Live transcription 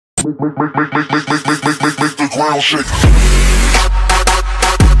Make the ground shake.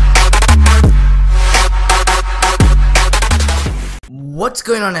 What's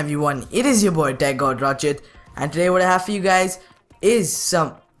going on, everyone? It is your boy Tech God Rachit, and today what I have for you guys is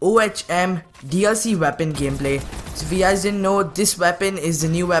some OHM DLC weapon gameplay. So if you guys didn't know, this weapon is the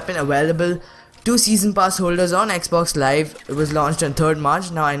new weapon available to season pass holders on Xbox Live. It was launched on 3rd March.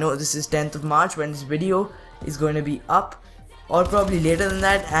 Now I know this is 10th of March when this video is going to be up, or probably later than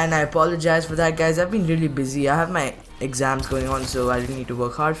that, and I apologize for that, guys. I've been really busy. I have my exams going on, so I really need to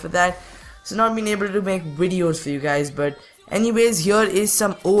work hard for that, so not being able to make videos for you guys. But anyways, here is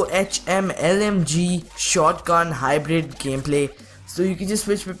some OHM LMG shotgun hybrid gameplay. So you can just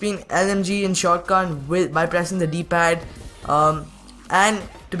switch between LMG and shotgun by pressing the D-pad. And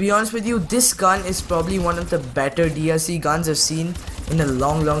to be honest with you, this gun is probably one of the better DLC guns I've seen in a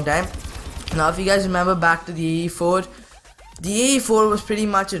long time. Now if you guys remember back to the AE4, the AE4 was pretty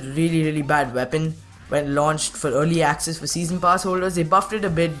much a really bad weapon when launched for early access for season pass holders. They buffed it a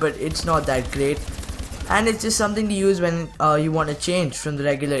bit, but it's not that great. And it's just something to use when you want to change from the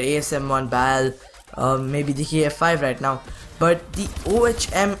regular ASM1 BAL, maybe the KF5 right now. But the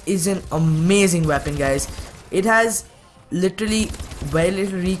OHM is an amazing weapon, guys. It has literally very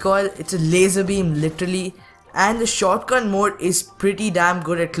little recoil. It's a laser beam literally, and the shotgun mode is pretty damn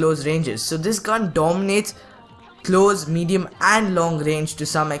good at close ranges. So this gun dominates close, medium and long range to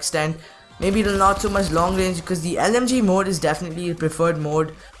some extent. Maybe not so much long range, because the LMG mode is definitely a preferred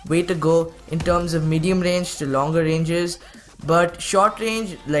mode, way to go in terms of medium range to longer ranges. But short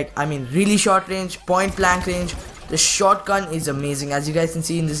range, really short range, point blank range, the shotgun is amazing. As you guys can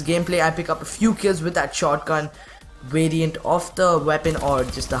see in this gameplay, I pick up a few kills with that shotgun variant of the weapon, or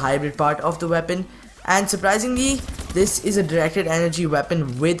just the hybrid part of the weapon. And surprisingly, this is a directed energy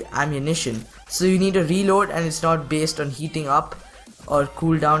weapon with ammunition, so you need to reload, and it's not based on heating up or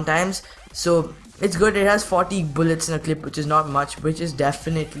cooldown times. So it's good. It has 40 bullets in a clip, which is not much, which is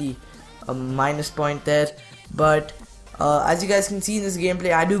definitely a minus point there. But as you guys can see in this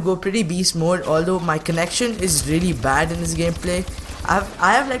gameplay, I do go pretty beast mode, although my connection is really bad in this gameplay.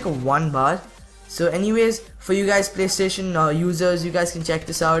 I have like a 1 bar. So anyways, for you guys PlayStation users, you guys can check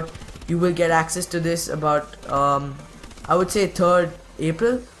this out. You will get access to this about I would say 3rd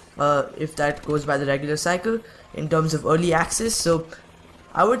April, if that goes by the regular cycle in terms of early access. So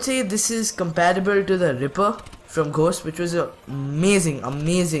I would say this is comparable to the Ripper from Ghost, which was an amazing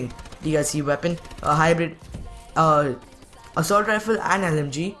DLC weapon, a hybrid assault rifle and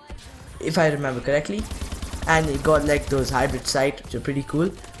LMG, if I remember correctly, and it got like those hybrid sight, which are pretty cool.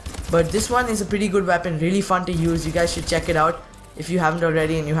 But this one is a pretty good weapon, really fun to use. You guys should check it out if you haven't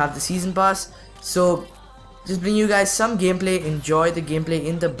already and you have the season pass. So just bring you guys some gameplay, enjoy the gameplay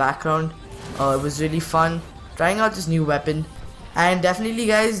in the background. It was really fun trying out this new weapon. And definitely,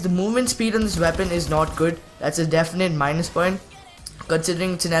 guys, the movement speed on this weapon is not good. That's a definite minus point,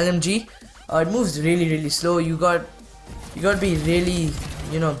 considering it's an LMG. It moves really slow. You got to be really,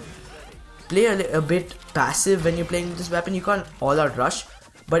 play a bit passive when you're playing with this weapon. You can't all out rush,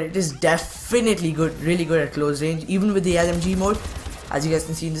 but it is definitely good, really good at close range, even with the LMG mode, as you guys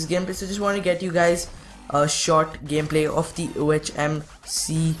can see in this gameplay. So just want to get you guys a short gameplay of the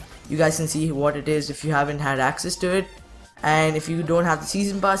OHMC. You guys can see what it is if you haven't had access to it. And if you don't have the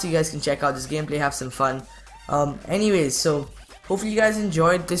season pass, you guys can check out this gameplay, have some fun. Anyways, so hopefully you guys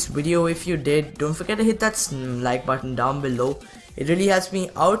enjoyed this video. If you did, don't forget to hit that like button down below. It really helps me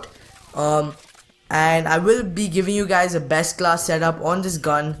out. And I will be giving you guys a best class setup on this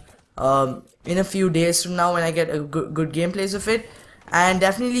gun in a few days from now when I get a good gameplays of it. And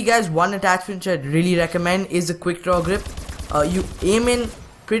definitely, guys, one attachment which I'd really recommend is the quick draw grip. You aim in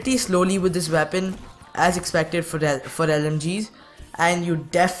pretty slowly with this weapon, as expected for LMGs, and you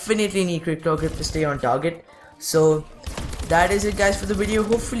definitely need quick draw grip to stay on target. So that is it, guys, for the video.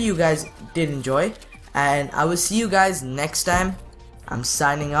 Hopefully you guys did enjoy, and I will see you guys next time. I'm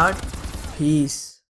signing out. Peace.